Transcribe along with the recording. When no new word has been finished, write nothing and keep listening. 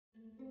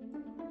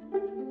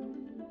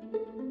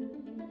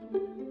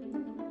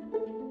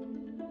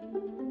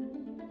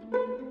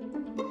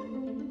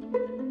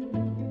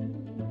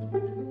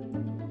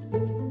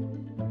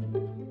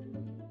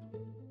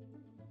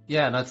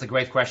Yeah, that's a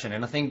great question.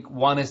 And I think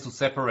one is to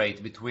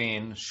separate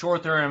between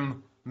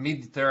short-term,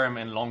 mid-term,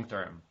 and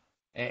long-term.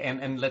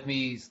 And let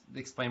me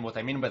explain what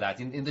I mean by that.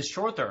 In the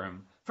short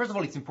term, first of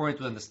all, it's important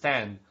to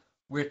understand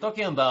we're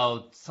talking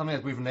about something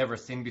that we've never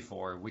seen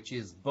before, which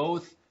is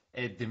both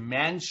a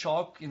demand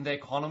shock in the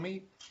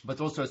economy, but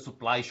also a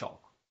supply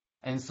shock.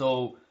 And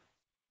so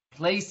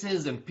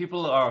places and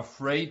people are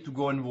afraid to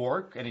go and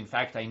work. And in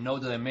fact, I know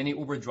that there are many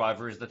Uber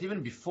drivers that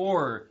even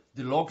before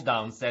the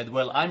lockdown said,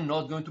 well, I'm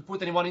not going to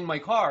put anyone in my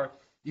car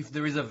if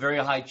there is a very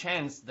high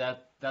chance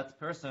that that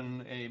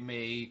person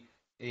may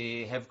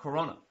have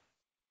corona.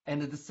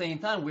 And at the same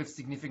time, we have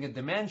significant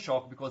demand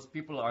shock because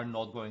people are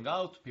not going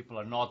out, people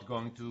are not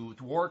going to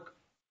work.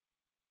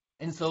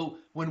 And so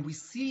when we're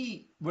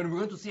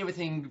going to see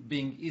everything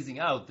being easing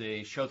out,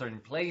 the shelter in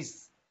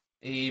place,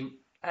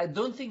 I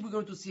don't think we're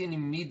going to see an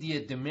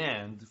immediate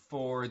demand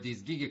for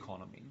this gig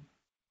economy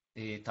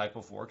type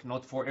of work,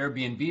 not for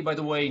Airbnb, by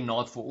the way,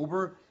 not for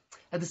Uber.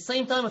 At the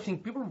same time, I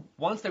think people,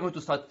 once they're going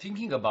to start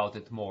thinking about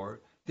it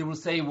more, they will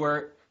say,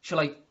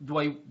 do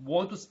I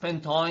want to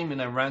spend time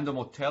in a random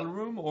hotel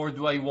room, or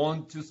do I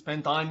want to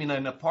spend time in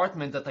an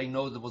apartment that I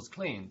know that was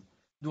cleaned?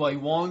 Do I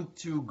want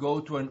to go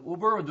to an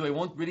Uber, or do I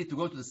want really to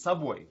go to the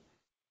subway?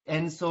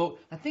 And so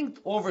I think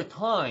over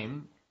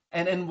time,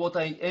 and what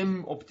I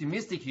am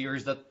optimistic here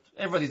is that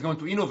everybody's going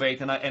to innovate,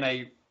 and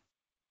I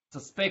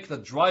suspect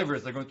that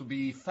drivers are going to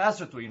be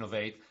faster to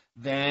innovate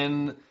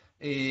than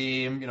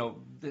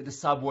the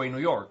subway in New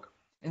York.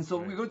 And so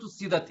we're going to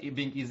see that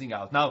being easing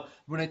out. Now,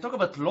 when I talk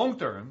about long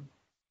term,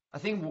 I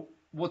think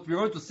what we're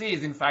going to see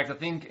is, in fact, I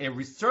think a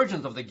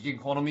resurgence of the gig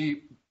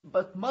economy,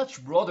 but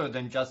much broader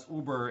than just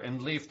Uber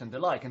and Lyft and the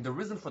like. And the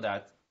reason for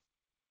that,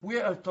 we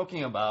are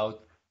talking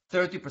about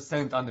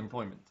 30%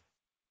 unemployment.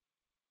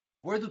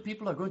 Where do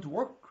people are going to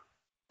work?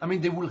 I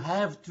mean, they will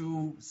have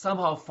to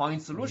somehow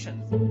find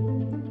solutions.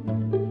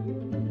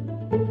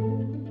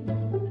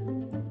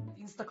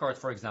 Instacart,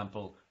 for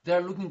example,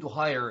 they're looking to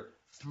hire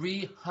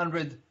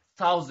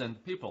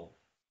 300,000 people.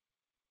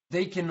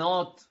 They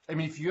cannot,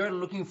 if you're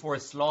looking for a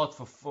slot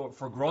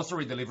for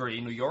grocery delivery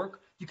in New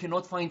York, you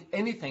cannot find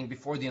anything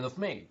before the end of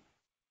May,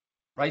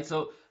 right?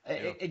 So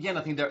again,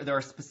 I think there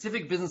are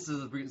specific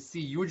businesses that we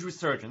see huge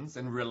resurgence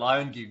and rely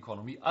on gig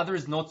economy,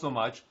 others not so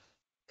much.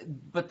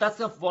 But that's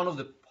not one of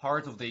the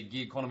parts of the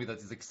gig economy that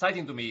is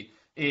exciting to me,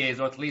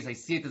 or at least I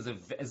see it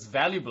as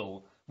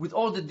valuable, with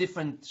all the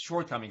different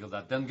shortcomings of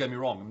that. Don't get me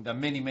wrong. There are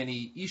many,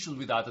 many issues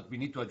with that we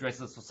need to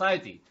address as a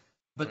society.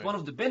 But one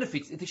of the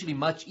benefits, it's actually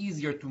much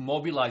easier to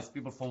mobilize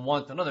people from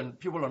one to another. And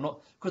people are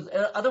not, because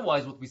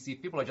otherwise what we see,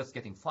 people are just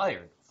getting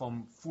fired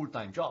from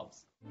full-time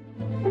jobs.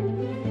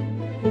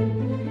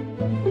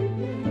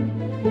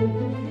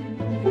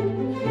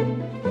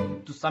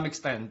 To some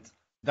extent,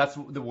 that's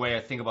the way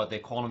I think about the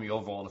economy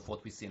overall of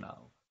what we see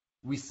now.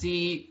 We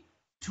see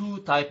two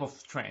types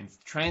of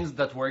trends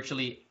that were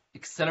actually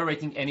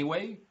accelerating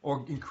anyway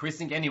or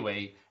increasing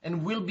anyway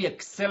and will be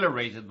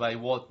accelerated by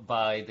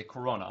the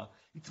corona.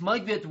 It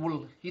might be that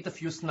we'll hit a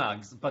few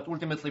snags, but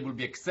ultimately will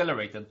be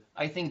accelerated.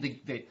 I think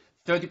the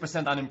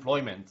 30%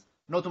 unemployment,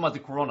 not about the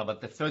corona,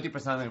 but the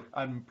 30%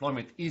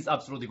 unemployment is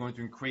absolutely going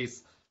to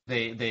increase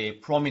the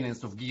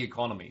prominence of gig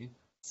economy,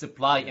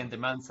 supply and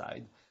demand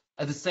side.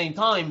 At the same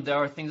time, there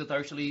are things that are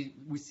actually,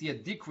 we see a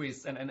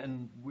decrease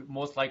and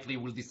most likely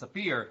will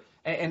disappear,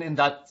 and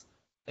that,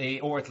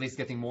 or at least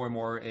getting more and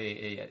more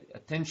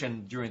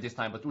attention during this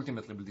time, but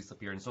ultimately will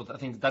disappear. And so I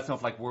think that's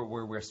not like where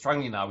we're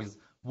struggling now is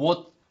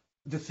what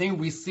the thing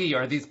we see,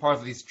 are these part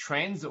of these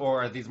trends,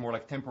 or are these more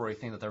like temporary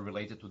things that are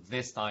related to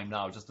this time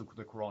now, just to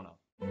the corona?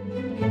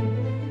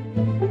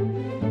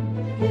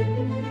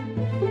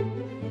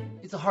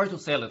 It's hard to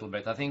say a little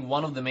bit. I think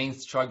one of the main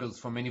struggles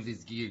for many of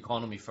these gig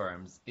economy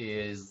firms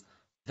is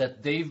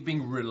that they've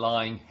been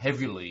relying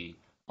heavily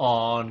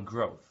on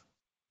growth.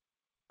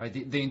 Right?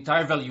 The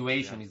entire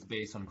valuation is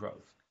based on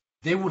growth.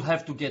 They will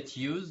have to get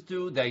used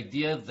to the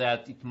idea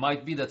that it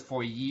might be that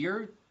for a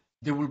year,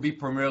 they will be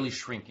primarily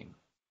shrinking.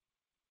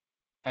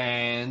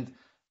 And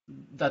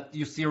that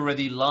you see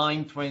already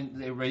firing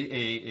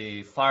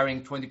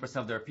 20%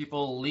 of their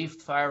people,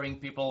 Lyft firing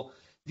people.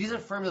 These are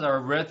firms that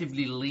are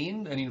relatively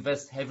lean and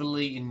invest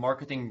heavily in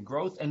marketing and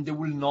growth, and they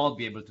will not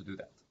be able to do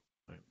that.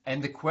 Right.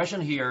 And the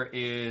question here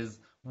is,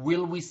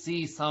 will we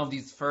see some of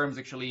these firms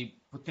actually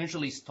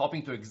potentially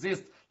stopping to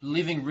exist,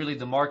 leaving really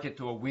the market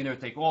to a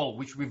winner-take-all,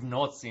 which we've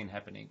not seen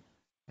happening?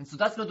 And so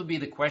that's going to be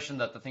the question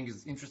that I think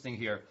is interesting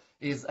here,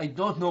 is I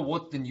don't know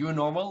what the new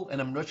normal,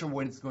 and I'm not sure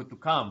when it's going to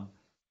come.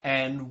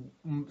 And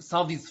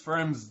some of these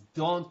firms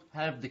don't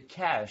have the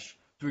cash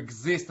to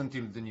exist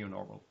until the new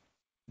normal.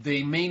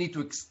 They may need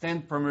to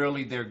extend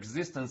primarily their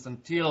existence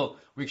until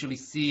we actually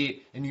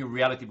see a new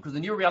reality, because the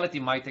new reality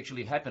might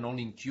actually happen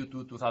only in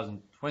Q2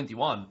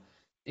 2021,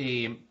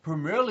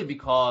 primarily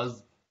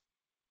because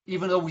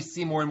even though we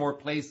see more and more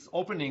places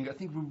opening, I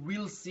think we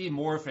will see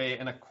more of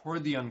an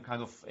accordion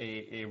kind of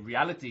a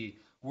reality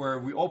where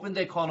we open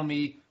the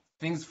economy,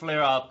 things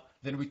flare up,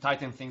 then we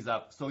tighten things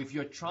up. So if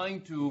you're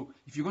going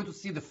to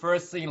see the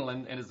first signal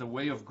and as a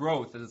way of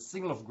growth, as a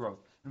signal of growth,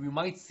 and we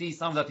might see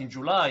some of that in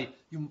July,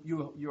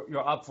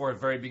 you're up for a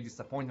very big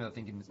disappointment, I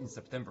think, in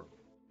September.